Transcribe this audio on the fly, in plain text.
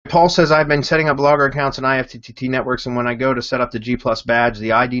Paul says, I've been setting up blogger accounts in IFTTT networks, and when I go to set up the GPlus badge,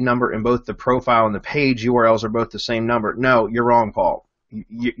 the ID number in both the profile and the page URLs are both the same number. No, you're wrong, Paul.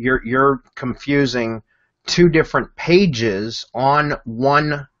 You're confusing two different pages on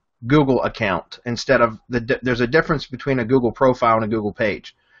one Google account instead of there's a difference between a Google profile and a Google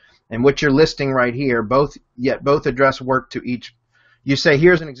page. And what you're listing right here, both address work to each. You say,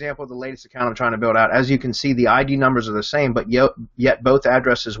 here's an example of the latest account I'm trying to build out. As you can see, the ID numbers are the same, but yet both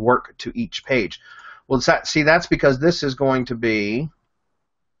addresses work to each page. Well, see, that's because this is going to be,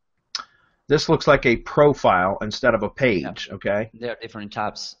 this looks like a profile instead of a page, okay? They're different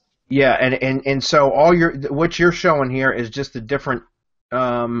tabs. Yeah, and so what you're showing here is just the different,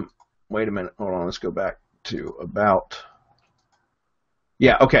 wait a minute, hold on, let's go back to about.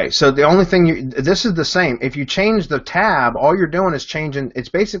 Yeah, okay, so the only thing, this is the same. If you change the tab, all you're doing is changing, it's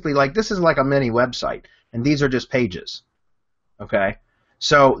basically like, this is like a mini website, and these are just pages, okay?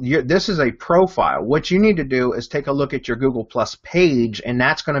 So this is a profile. What you need to do is take a look at your Google Plus page, and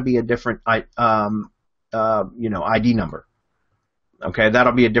that's going to be a different, ID number, okay?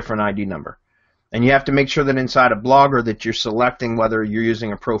 That'll be a different ID number. And you have to make sure that inside a Blogger that you're selecting whether you're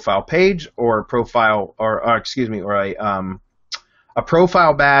using a profile page or a profile, or a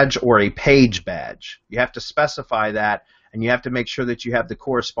profile badge or a page badge. You have to specify that, and you have to make sure that you have the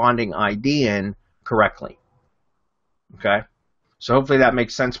corresponding ID in correctly. Okay? So hopefully that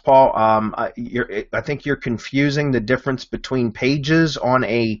makes sense, Paul. I think you're confusing the difference between pages on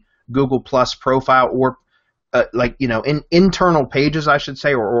a Google Plus profile or in internal pages, I should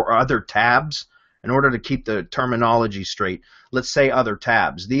say, or other tabs. In order to keep the terminology straight, let's say other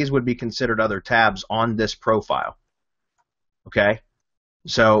tabs. These would be considered other tabs on this profile. Okay,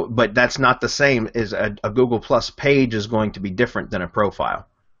 so but that's not the same as a Google Plus page is going to be different than a profile,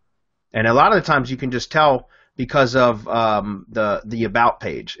 and a lot of the times you can just tell because of the about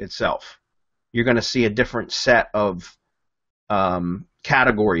page itself. You're going to see a different set of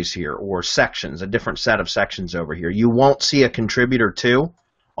categories here or sections, a different set of sections over here. You won't see a contributor to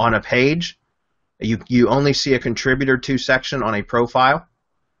on a page. You only see a contributor to section on a profile.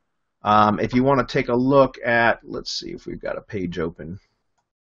 If you want to take a look at, let's see if we've got a page open.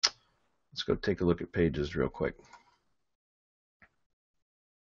 Let's go take a look at pages real quick.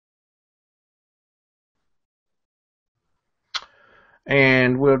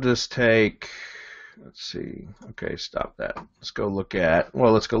 And we'll just take, let's see, okay, stop that. Let's go look at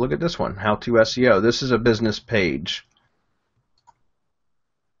this one, How to SEO. This is a business page.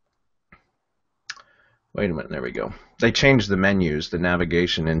 Wait a minute, there we go. They changed the menus, the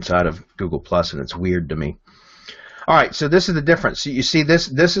navigation inside of Google Plus, and it's weird to me. All right, so this is the difference. So you see this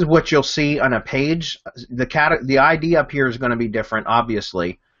is what you'll see on a page. The ID up here is going to be different,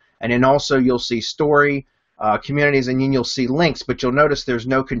 obviously. And then also you'll see story, communities, and then you'll see links, but you'll notice there's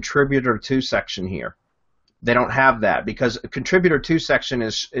no contributor to section here. They don't have that because a contributor to section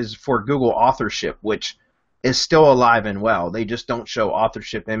is for Google authorship, which is still alive and well. They just don't show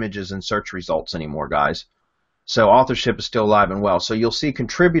authorship images in search results anymore, guys. So authorship is still alive and well. So you'll see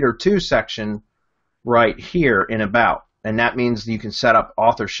contributor to section right here in about, and that means you can set up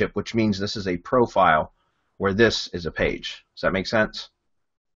authorship, which means this is a profile where this is a page. Does that make sense?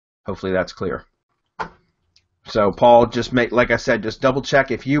 Hopefully that's clear. So Paul, like I said, just double check.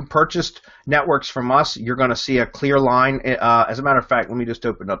 If you purchased networks from us, you're going to see a clear line. As a matter of fact, let me just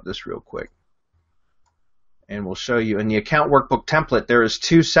open up this real quick. And we'll show you in the account workbook template, there is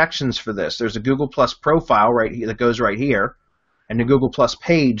two sections for this. There's a Google Plus profile right here that goes right here, and the Google Plus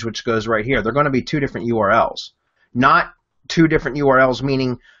page, which goes right here. They're going to be two different URLs. Not two different URLs,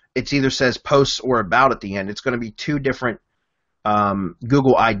 meaning it either says posts or about at the end. It's going to be two different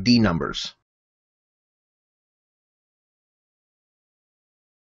Google ID numbers.